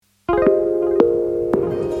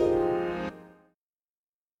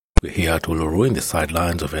We're here at Uluru in the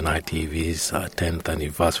sidelines of NITV's 10th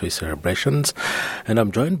anniversary celebrations, and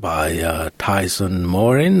I'm joined by Tyson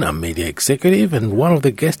Morin, a media executive and one of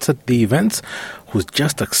the guests at the events, who's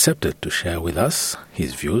just accepted to share with us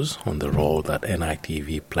his views on the role that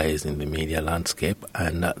NITV plays in the media landscape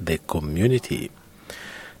and the community.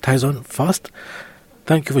 Tyson, first,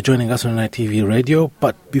 thank you for joining us on NITV Radio,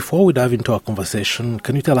 but before we dive into our conversation,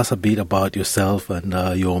 can you tell us a bit about yourself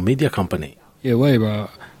and your media company? Yeah,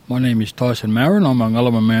 my name is Tyson Morin. I'm a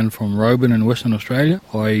Ngullama man from Roebourne in Western Australia.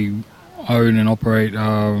 I own and operate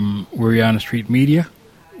Wiriana Street Media.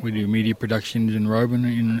 We do media productions in Roebourne,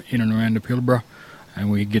 in and around the Pilbara,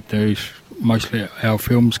 and we get mostly our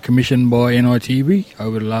films commissioned by NITV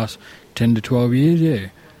over the last 10 to 12 years,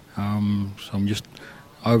 So I'm just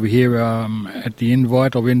over here at the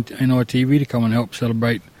invite of NITV to come and help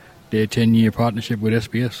celebrate their 10-year partnership with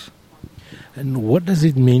SBS. And what does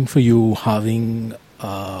it mean for you having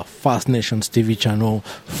First Nations TV channel,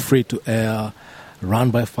 free to air, run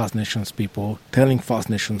by First Nations people, telling First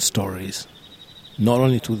Nations stories, not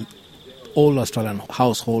only to all Australian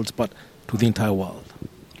households, but to the entire world?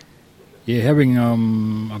 Yeah, having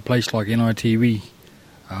a place like NITV,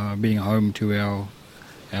 being home to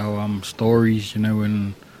our stories,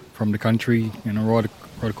 and from the country, right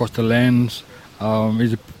across the lands,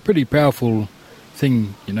 is a pretty powerful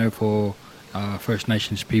thing, for First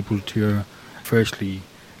Nations people to firstly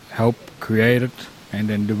help create it and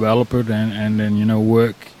then develop it and then,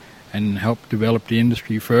 work and help develop the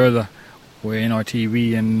industry further, where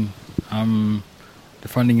NITV and the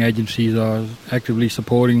funding agencies are actively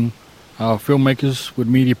supporting filmmakers with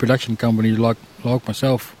media production companies like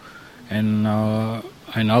myself and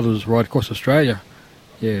others right across Australia.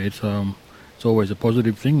 Yeah, it's always a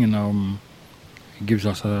positive thing, and it gives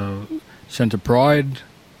us a sense of pride.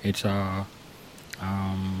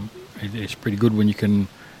 It's pretty good when you can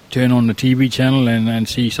turn on the TV channel and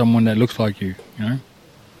see someone that looks like you,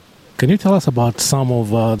 Can you tell us about some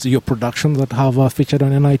of your productions that have featured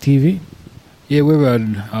on NITV? Yeah, we've had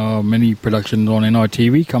many productions on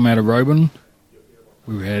NITV come out of Roebourne.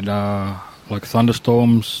 We've had like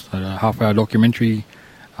Thunderstorms, a half-hour documentary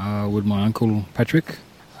with my uncle Patrick.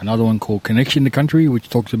 Another one called Connection to Country, which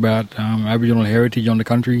talks about Aboriginal heritage on the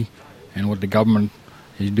country and what the government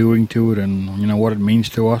is doing to it and, what it means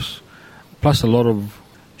to us. Plus a lot of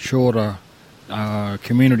shorter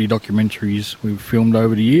community documentaries we've filmed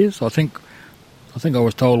over the years. I think I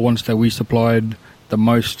was told once that we supplied the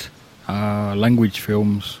most language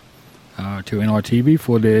films to NITV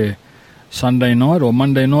for their Sunday night or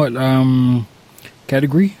Monday night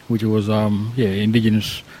category, which was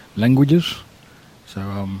Indigenous languages.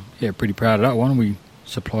 So pretty proud of that one. We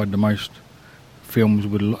supplied the most films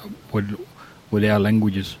with our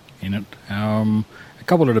languages in it. A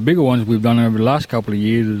couple of the bigger ones we've done over the last couple of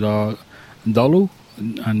years is Ndolu.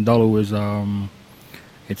 And Ndolu is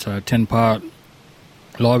it's a 10-part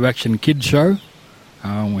live-action kids show.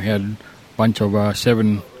 We had a bunch of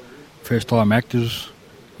 7 first-time actors,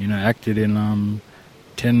 acted in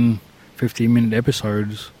 10, 15-minute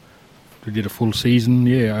episodes. We did a full season,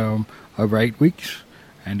 over 8 weeks.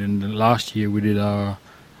 And then last year we did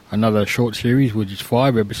another short series, which is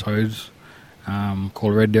 5 episodes,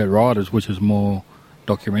 called Red Dirt Riders, which is more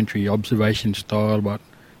documentary observation style about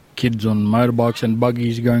kids on motorbikes and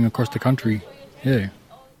buggies going across the country. Yeah.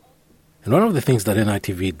 And one of the things that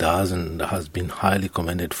NITV does and has been highly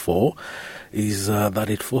commended for is that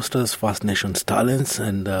it fosters First Nations talents.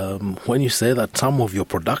 And when you say that some of your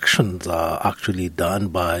productions are actually done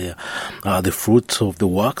by the fruits of the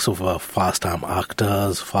works of first-time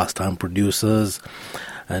actors, first-time producers,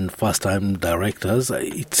 and first-time directors,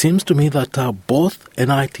 it seems to me that both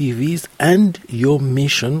NITV's and your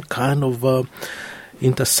mission kind of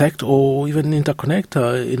intersect or even interconnect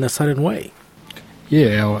in a certain way.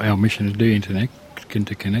 Yeah, our missions do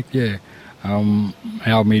interconnect, yeah.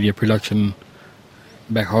 Our media production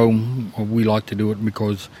back home, we like to do it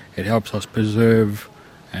because it helps us preserve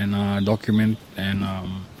and document and,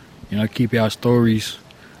 keep our stories,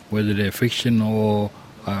 whether they're fiction or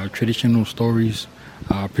traditional stories,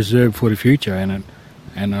 preserved for the future. And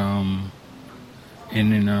in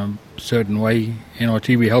a certain way,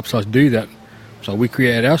 NITV helps us do that. So we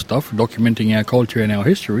create our stuff, documenting our culture and our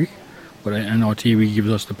history, but NITV gives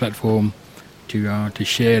us the platform to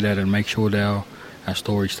share that and make sure that our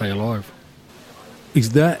stories stay alive. Is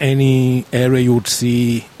there any area you would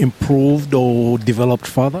see improved or developed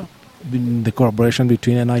further in the collaboration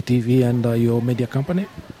between NITV and your media company?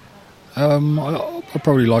 I'd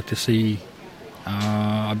probably like to see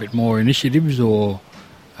a bit more initiatives, or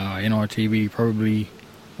NITV probably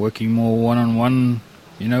working more one-on-one,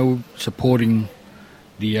 supporting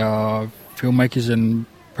the filmmakers and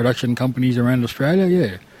production companies around Australia,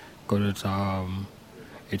 yeah, because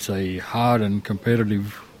it's a hard and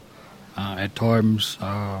competitive, at times,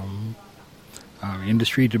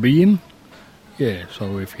 industry to be in. Yeah,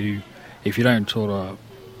 so if you don't sort of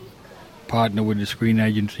partner with the screen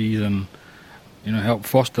agencies and help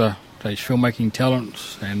foster those filmmaking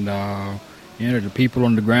talents and the people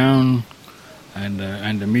on the ground and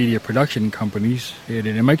the media production companies, it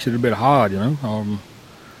makes it a bit hard,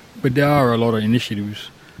 But there are a lot of initiatives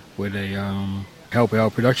where they help our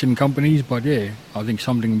production companies. But yeah, I think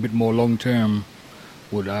something a bit more long term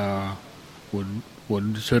would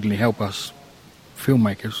certainly help us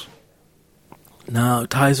filmmakers. Now,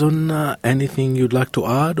 Tyson, anything you'd like to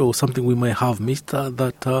add or something we may have missed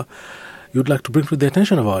that you'd like to bring to the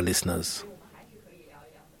attention of our listeners?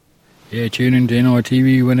 Yeah, tune into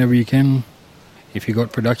NITV whenever you can. If you've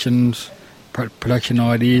got production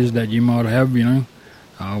ideas that you might have,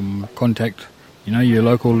 contact, your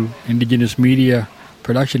local Indigenous media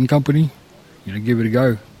production company. Give it a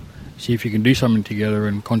go. See if you can do something together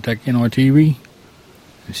and contact NITV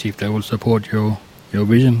and see if they will support your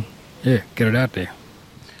vision. Yeah, get it out there.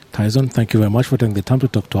 Tyson, thank you very much for taking the time to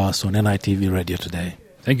talk to us on NITV Radio today.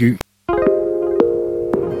 Thank you.